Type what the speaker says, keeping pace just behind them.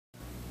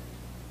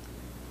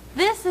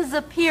This is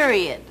a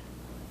period.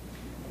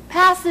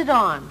 Pass it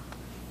on.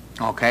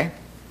 Okay.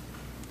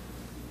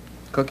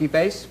 Cookie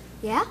face?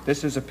 Yeah?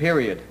 This is a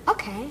period.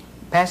 Okay.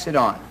 Pass it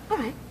on. All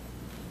right.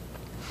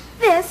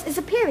 This is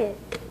a period.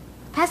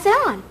 Pass it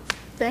on.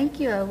 Thank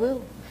you, I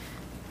will.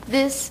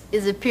 This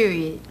is a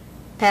period.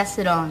 Pass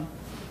it on.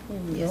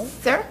 Yes,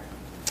 sir.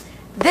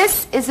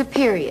 This is a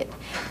period.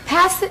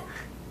 Pass it...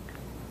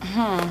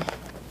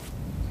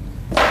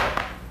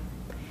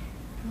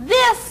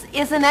 This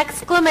is an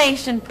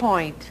exclamation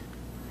point.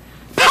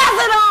 Pass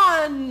it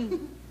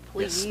on!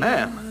 Please. Yes,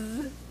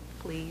 ma'am.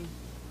 Please.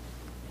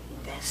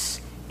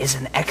 This is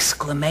an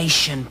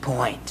exclamation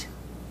point.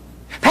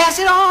 Pass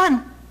it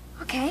on!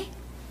 Okay.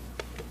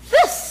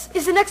 This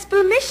is an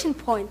exclamation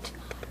point.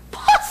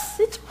 Pass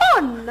it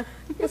on.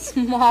 Yes,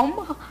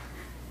 Mom.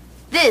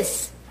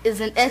 This is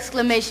an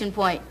exclamation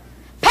point.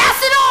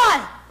 Pass it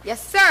on!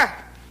 Yes, sir.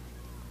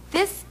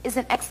 This is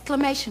an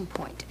exclamation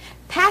point.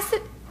 Pass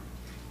it...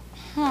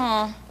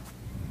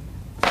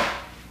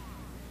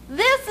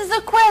 This is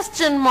a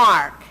question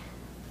mark.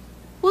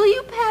 Will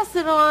you pass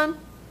it on?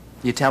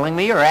 You telling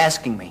me or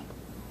asking me?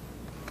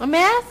 I'm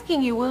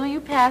asking you, will you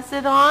pass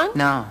it on?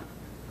 No.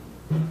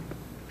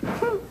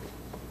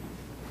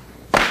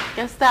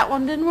 Guess that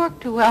one didn't work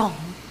too well.